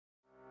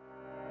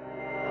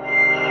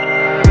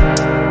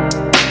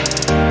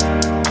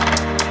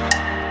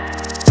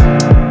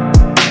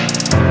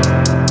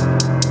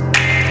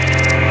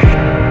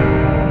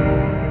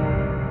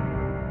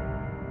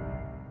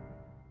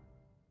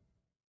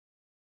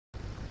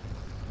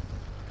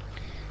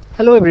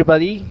Hello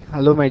everybody,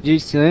 hello my dear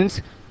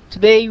students.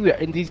 Today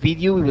in this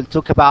video we will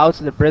talk about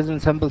the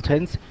present simple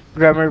tense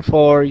grammar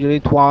for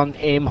Unit 1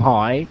 Aim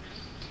High.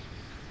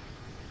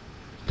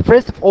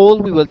 First of all,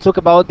 we will talk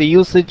about the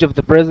usage of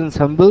the present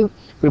simple.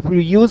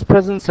 We use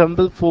present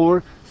simple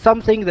for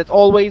something that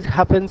always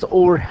happens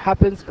or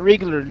happens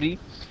regularly.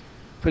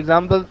 For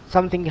example,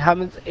 something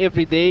happens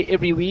every day,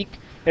 every week,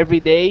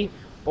 every day,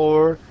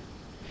 or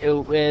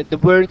the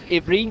word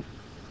every,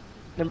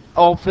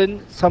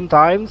 often,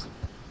 sometimes.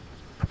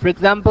 For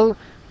example,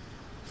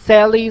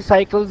 Sally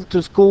cycles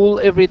to school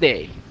every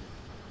day.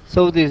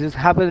 So this is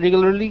happen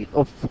regularly,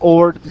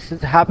 or this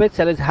is habit.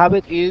 Sally's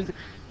habit is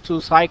to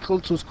cycle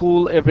to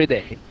school every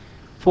day.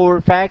 For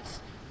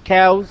facts,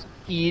 cows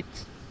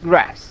eat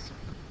grass.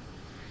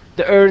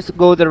 The earth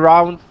goes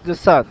around the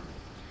sun.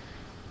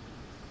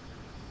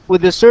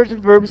 With the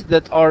certain verbs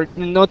that are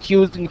not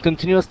used in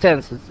continuous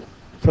tenses.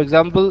 For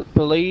example,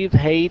 believe,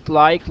 hate,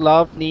 like,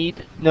 love,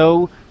 need,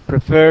 know,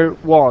 prefer,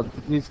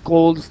 want. These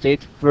called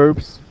state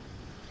verbs.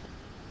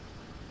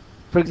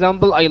 For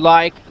example, I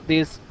like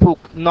this book,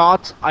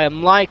 not I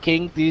am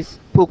liking this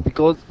book,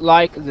 because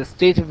like is a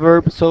state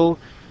verb, so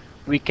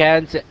we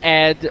can't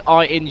add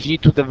ing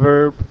to the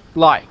verb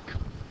like.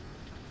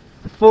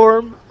 The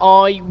form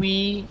I,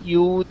 we,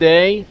 you,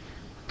 they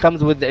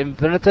comes with the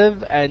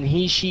infinitive, and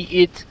he, she,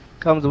 it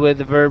comes with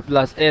the verb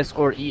plus s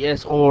or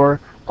es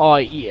or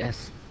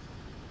ies.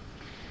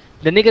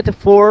 The negative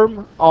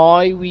form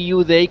I, we,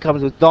 you, they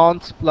comes with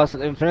don't plus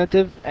an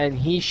infinitive, and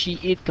he, she,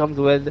 it comes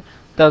with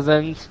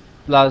doesn't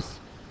plus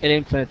an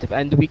infinitive.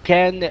 And we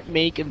can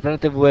make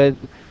infinitive with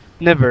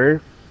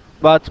never,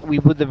 but we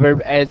put the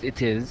verb as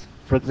it is.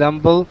 For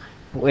example,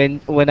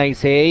 when I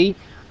say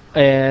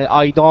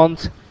I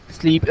don't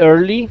sleep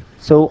early,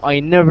 so I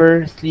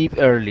never sleep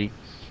early.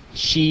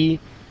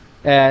 She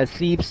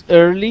sleeps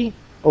early,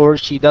 or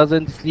she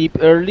doesn't sleep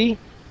early.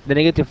 The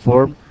negative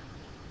form,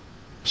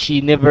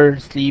 she never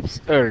sleeps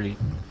early.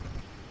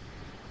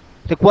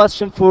 The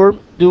question form,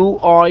 do,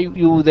 I,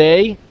 you,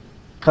 they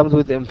comes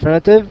with the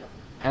infinitive,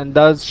 and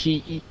does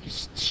he,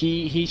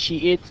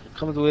 she, it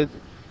comes with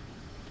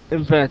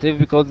infinitive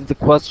because it's a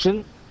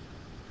question.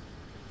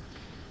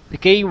 The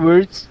key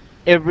words,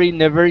 every,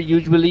 never,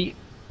 usually,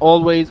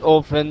 always,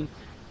 often,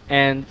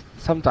 and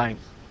sometimes.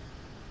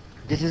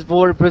 This is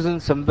for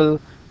present simple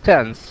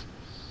tense.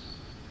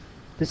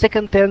 The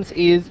second tense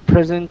is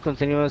present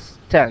continuous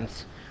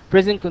tense.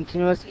 Present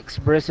continuous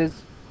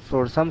expresses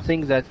for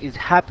something that is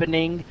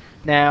happening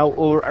now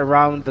or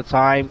around the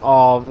time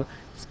of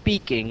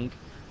speaking.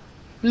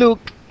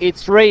 Look,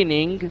 it's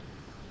raining.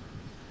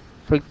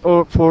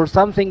 Or for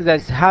something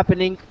that's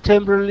happening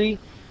temporarily,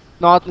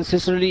 not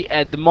necessarily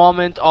at the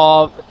moment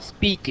of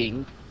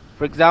speaking.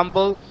 For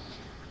example,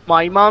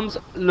 my mom's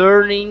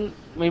learning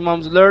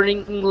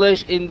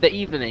English in the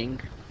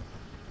evening.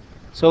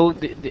 So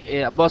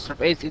the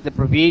apostrophe s is the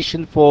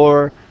abbreviation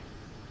for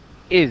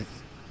is.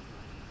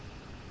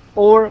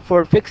 Or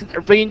for fixed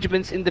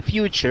arrangements in the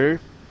future,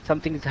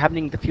 something is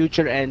happening in the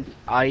future and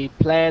I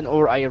plan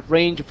or I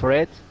arrange for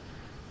it.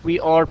 We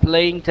are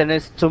playing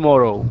tennis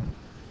tomorrow.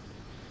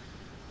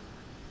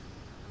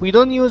 We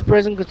don't use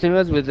present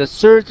continuous with the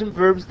certain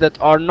verbs that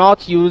are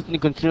not used in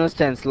continuous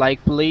tense,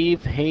 like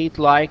believe, hate,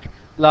 like,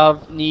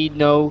 love, need,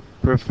 know,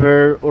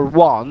 prefer, or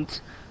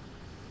want.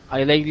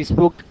 I like this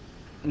book,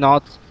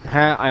 not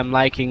I'm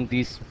liking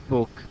this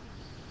book.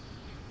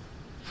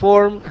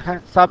 Form,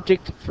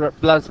 subject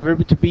plus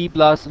verb to be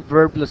plus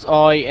verb plus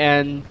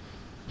ing.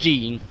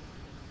 The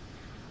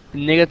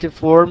negative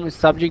form is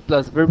subject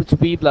plus verb to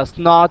be plus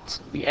not.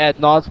 We add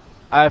not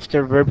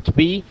after verb to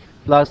be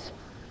plus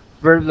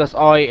verb plus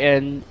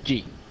ing.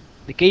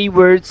 The key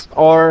words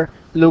are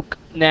look,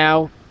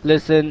 now,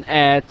 listen,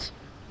 at,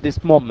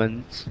 this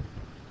moment.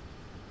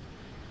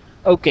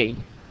 Okay,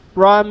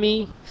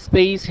 Rami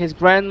space his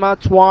grandma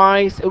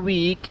twice a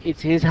week.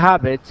 It's his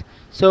habit.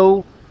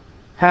 So,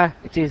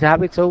 it's his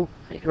habit. So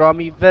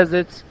Rami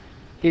visits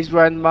his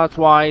grandma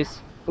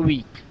twice a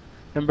week.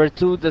 Number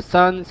two, the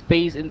sun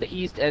space in the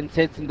east and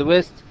sets in the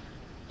west.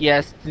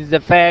 Yes, this is a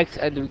fact,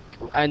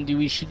 and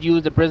we should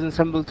use the present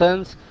simple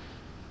tense.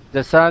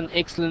 The sun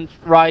excellent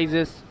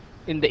rises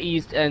in the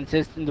east and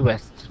sets in the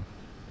west.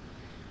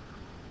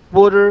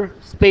 Water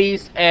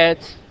space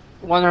at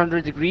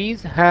 100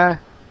 degrees.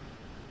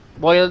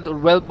 Boiled or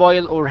well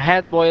boiled or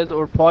had boiled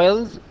or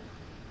boils.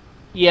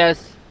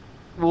 Yes,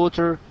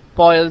 water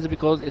boils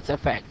because it's a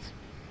fact.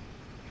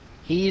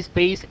 He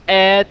space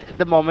at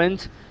the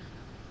moment.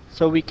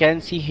 So we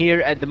can see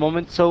here at the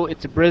moment. So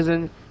it's a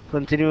present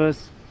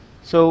continuous.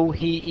 So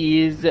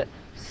he is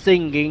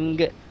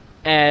singing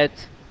at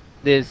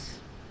this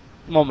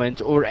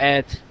moment or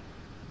at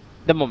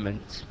the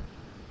moment.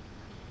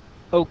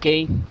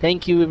 Okay,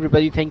 thank you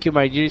everybody. Thank you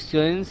my dear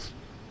students.